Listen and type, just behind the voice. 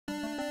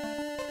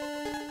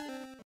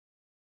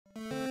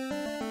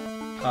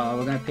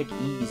We're gonna pick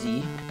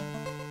easy.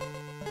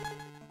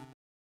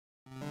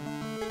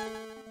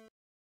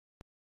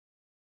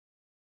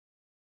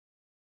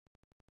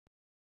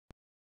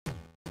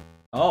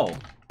 Oh.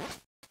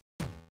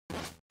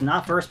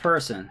 Not first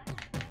person.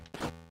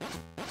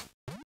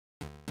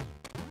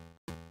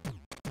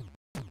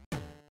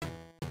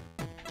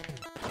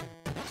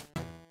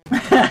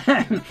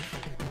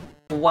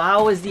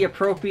 Wow is the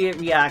appropriate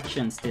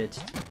reaction, Stitch.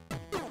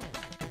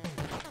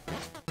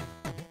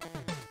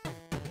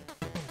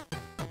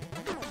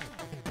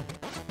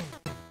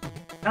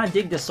 I kinda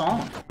dig this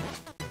song.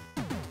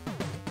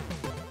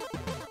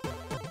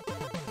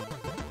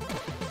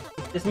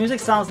 This music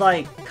sounds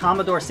like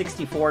Commodore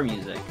 64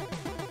 music.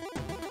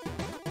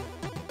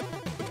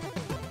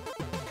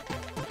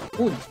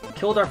 Ooh,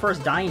 killed our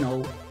first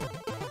dino.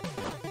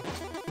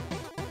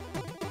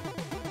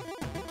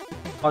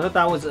 Oh, I thought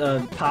that was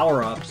a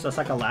power-up, so that's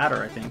like a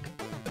ladder, I think.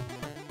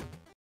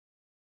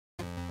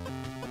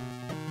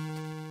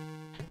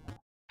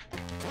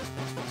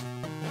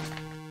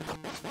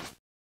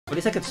 At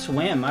least I could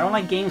swim. I don't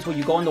like games where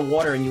you go in the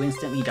water and you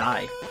instantly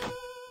die.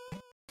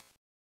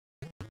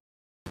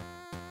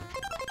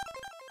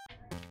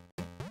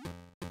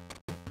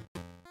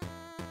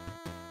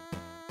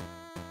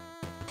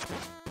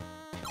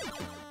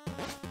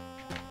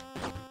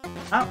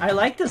 I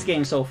like this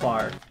game so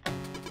far.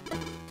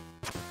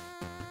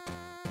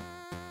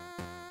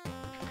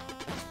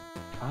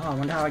 Oh, I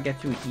wonder how I get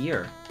through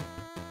here.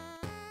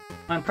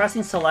 When I'm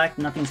pressing select,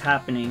 nothing's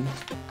happening.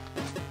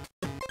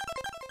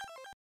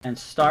 And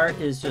start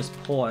is just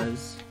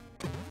pause.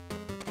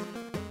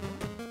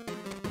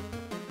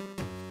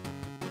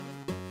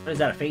 What is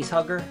that, a face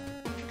hugger?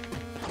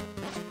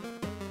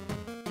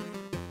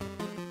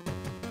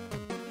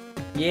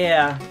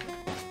 Yeah.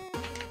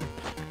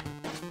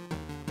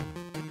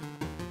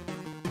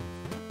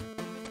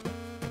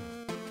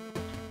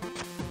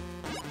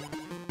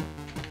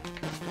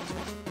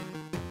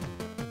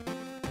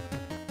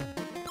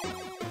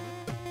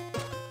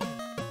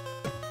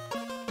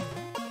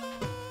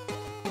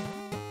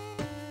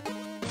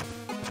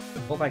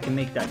 Hope I can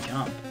make that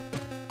jump.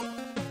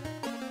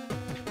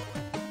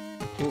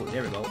 Ooh,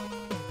 there we go.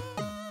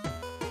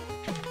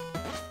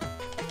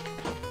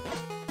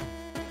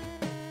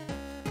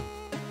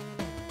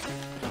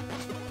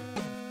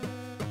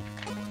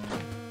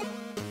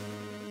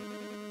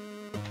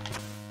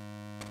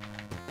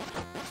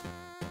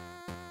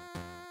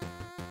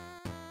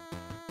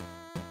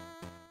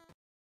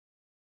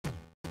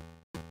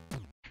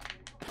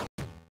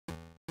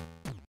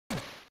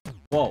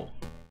 Whoa.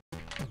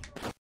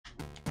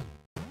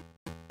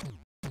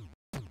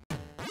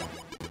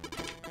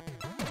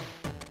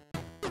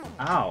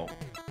 Ow.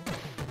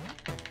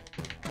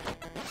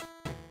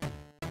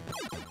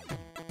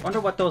 Wonder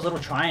what those little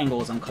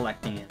triangles I'm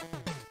collecting is.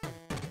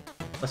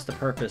 What's the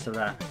purpose of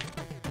that?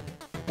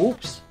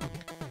 Oops.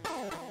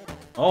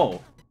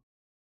 Oh.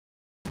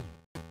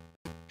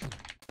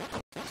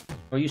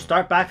 Well, you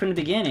start back from the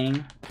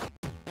beginning.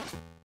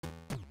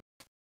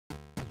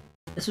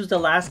 This was the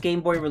last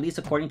Game Boy release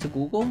according to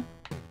Google?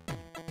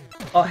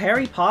 Oh,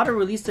 Harry Potter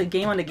released a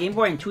game on the Game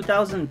Boy in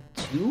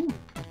 2002?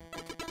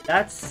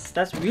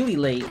 That's really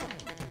late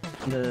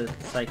in the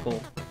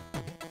cycle.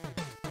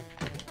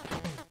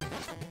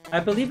 I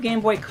believe Game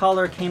Boy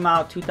Color came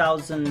out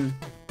 2000...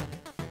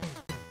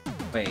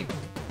 Wait.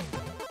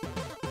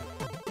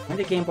 When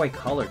did Game Boy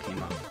Color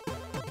came out?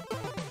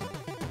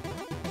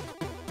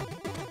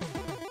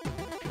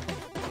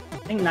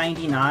 I think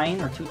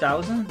 99 or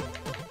 2000?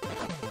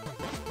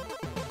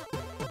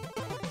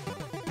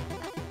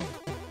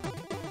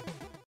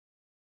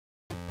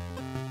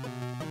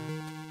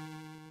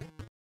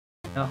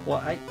 Well,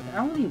 I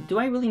don't really... Do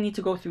I really need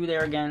to go through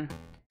there again?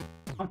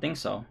 I don't think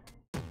so.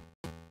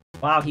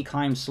 Wow, he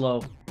climbs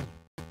slow.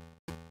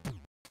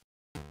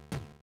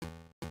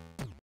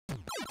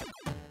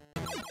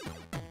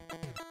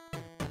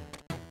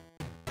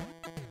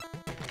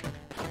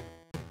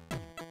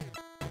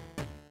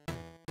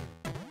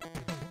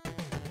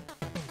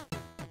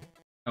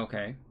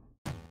 Okay.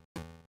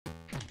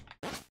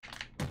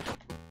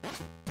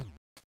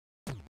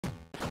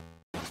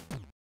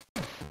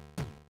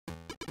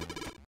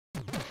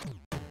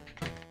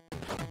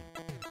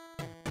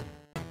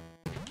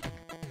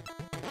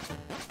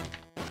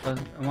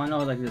 I want to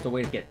know, like, there's a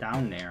way to get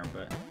down there,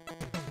 but...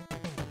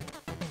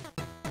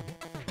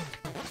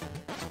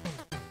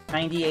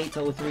 98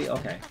 to 03,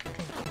 okay.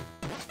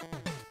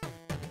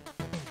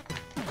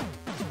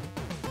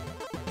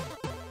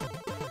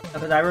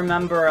 Because I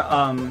remember,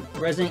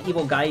 Resident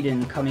Evil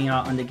Gaiden coming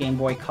out on the Game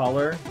Boy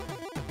Color,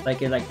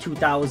 like, in, like,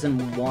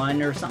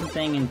 2001 or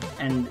something,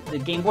 and the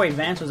Game Boy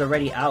Advance was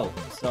already out,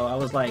 so I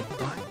was like,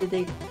 why did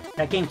they...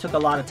 That game took a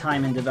lot of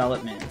time in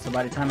development, so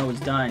by the time it was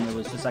done, it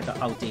was just, like,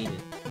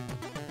 outdated.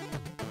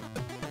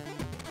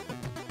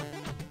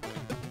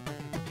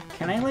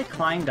 Can I, like,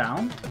 climb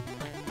down?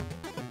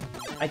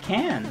 I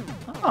can!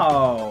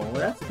 Oh,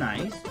 that's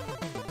nice.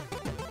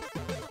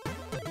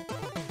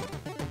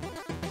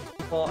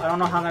 Well, I don't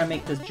know how I'm gonna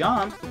make this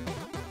jump.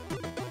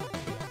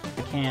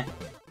 I can't.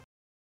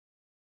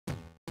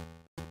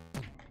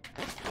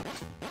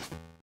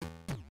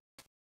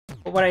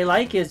 But what I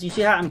like is, you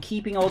see how I'm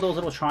keeping all those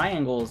little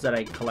triangles that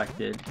I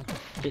collected.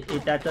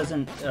 That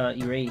doesn't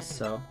erase,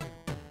 so...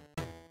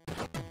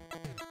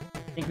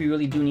 I think we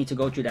really do need to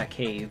go through that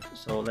cave,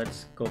 so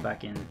let's go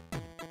back in.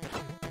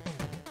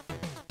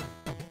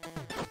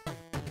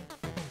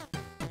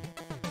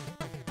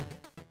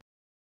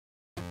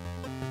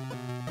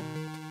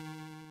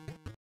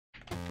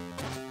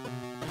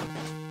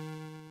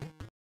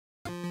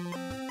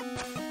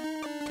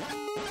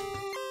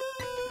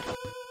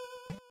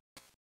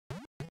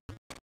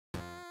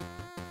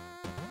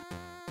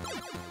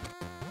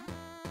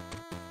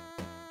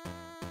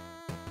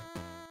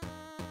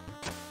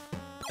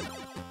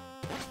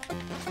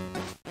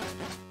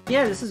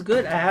 Yeah, this is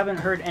good. I haven't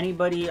heard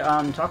anybody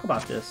talk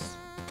about this.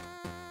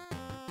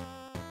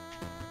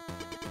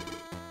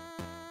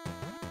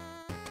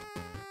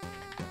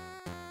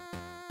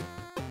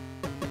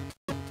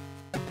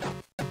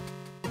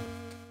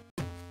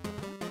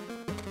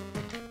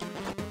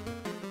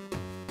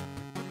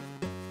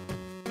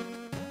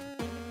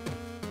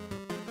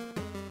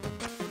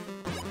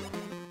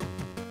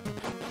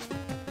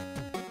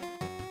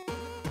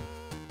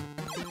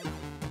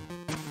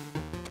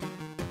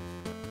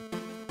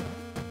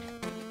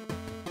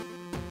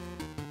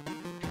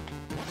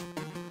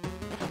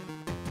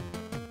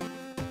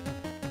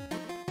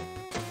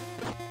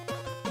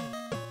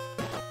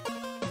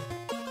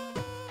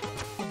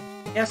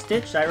 Yeah,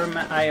 Stitch,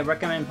 I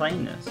recommend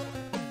playing this.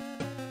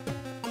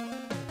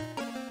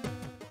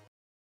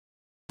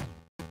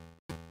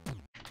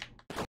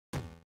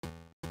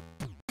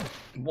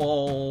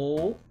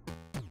 Whoa.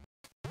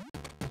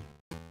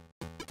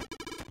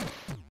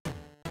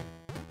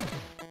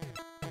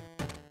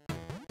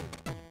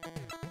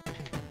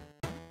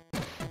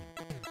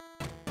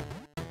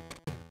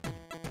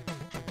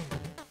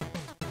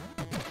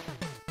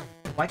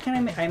 Why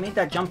can't I made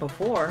that jump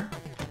before?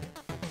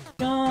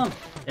 Jump!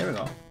 There we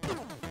go.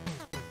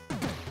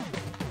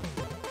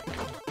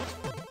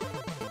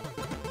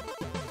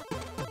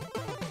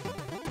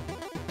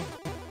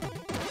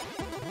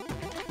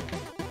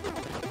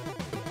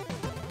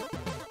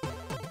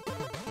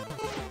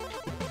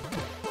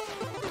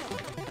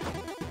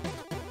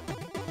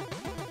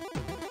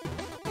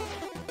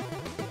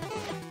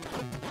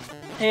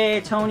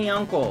 Hey, Tony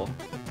Uncle.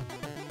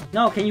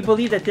 No, can you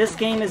believe that this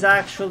game is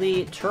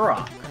actually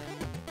Turok?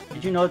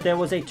 Did you know that there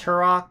was a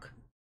Turok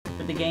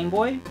for the Game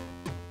Boy?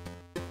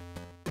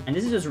 And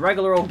this is just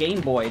regular old Game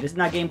Boy. This is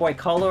not Game Boy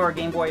Color or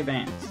Game Boy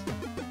Advance.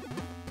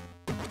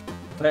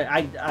 But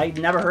I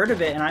never heard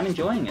of it, and I'm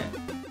enjoying it.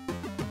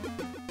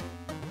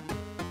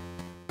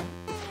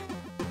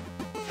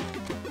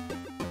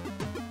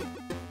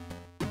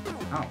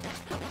 Oh.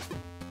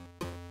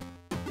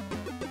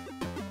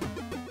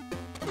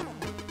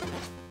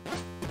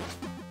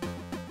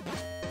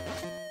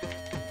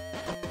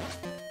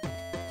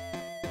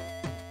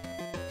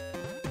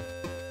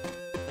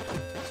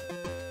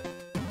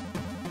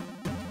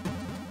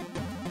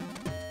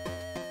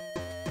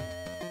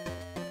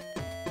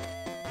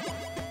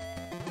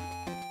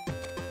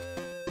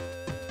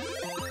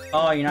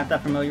 Oh, you're not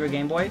that familiar with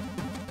Game Boy?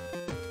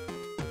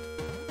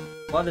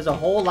 Well, there's a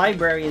whole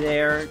library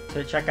there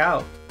to check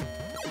out.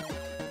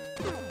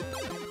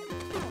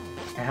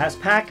 It has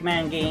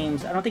Pac-Man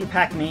games. I don't think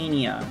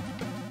Pac-Mania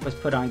was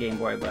put on Game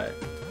Boy, but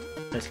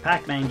there's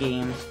Pac-Man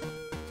games.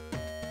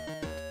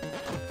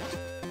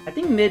 I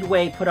think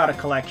Midway put out a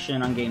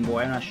collection on Game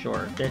Boy. I'm not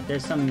sure.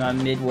 There's some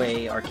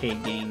Midway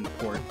arcade game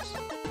ports.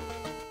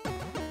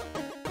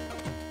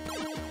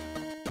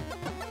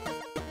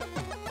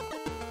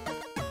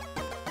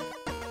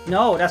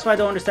 No, that's why I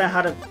don't understand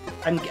how to...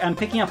 I'm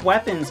picking up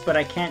weapons, but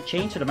I can't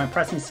change them. I'm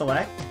pressing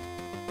select.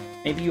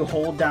 Maybe you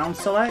hold down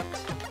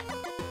select?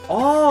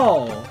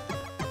 Oh!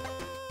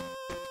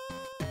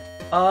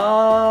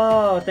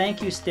 Oh,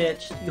 thank you,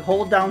 Stitch. You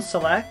hold down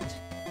select,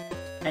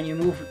 and you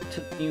move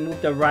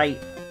to right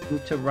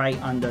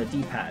on the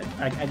D-pad.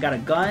 I got a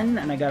gun,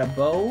 and I got a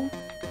bow.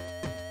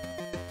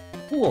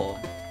 Cool.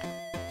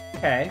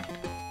 Okay.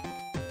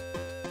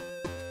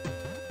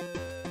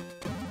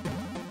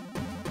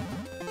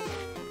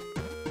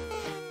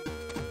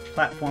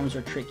 Platforms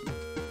are tricky.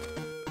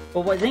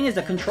 But the thing is,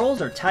 the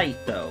controls are tight,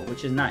 though,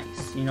 which is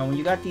nice. You know, when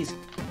you got these...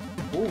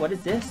 Ooh, what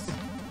is this?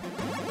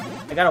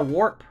 I got a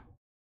warp.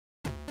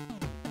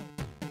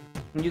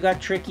 When you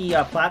got tricky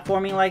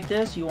platforming like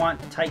this, you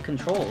want tight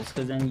controls,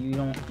 because then you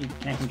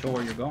can't control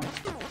where you're going.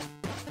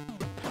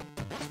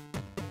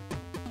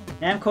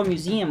 Namco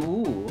Museum,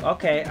 ooh,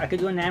 okay. I could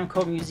do a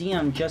Namco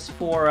Museum just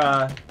for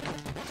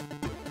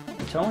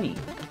Tony.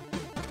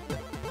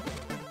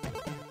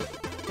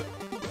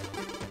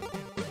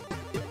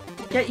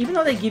 Yeah, even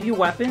though they give you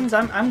weapons,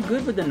 I'm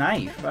good with the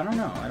knife. I don't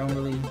know. I don't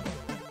really...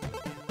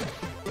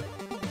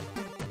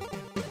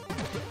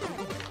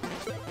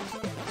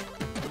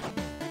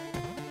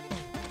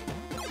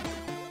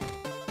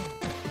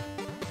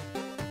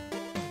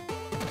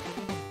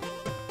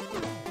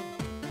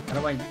 How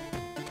do I...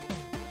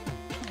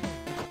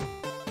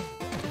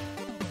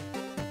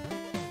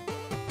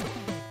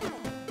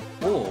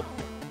 Oh.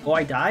 Oh,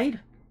 I died?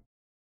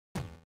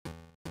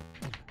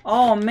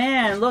 Oh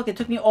man, look, it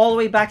took me all the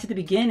way back to the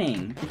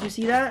beginning. Did you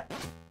see that?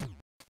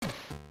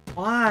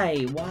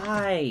 Why?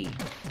 Why?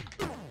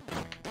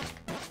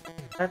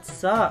 That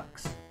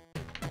sucks.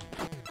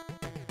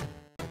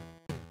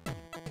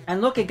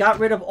 And look, it got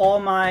rid of all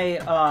my,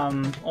 all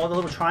the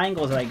little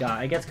triangles that I got.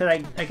 I guess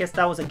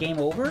that was a game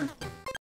over?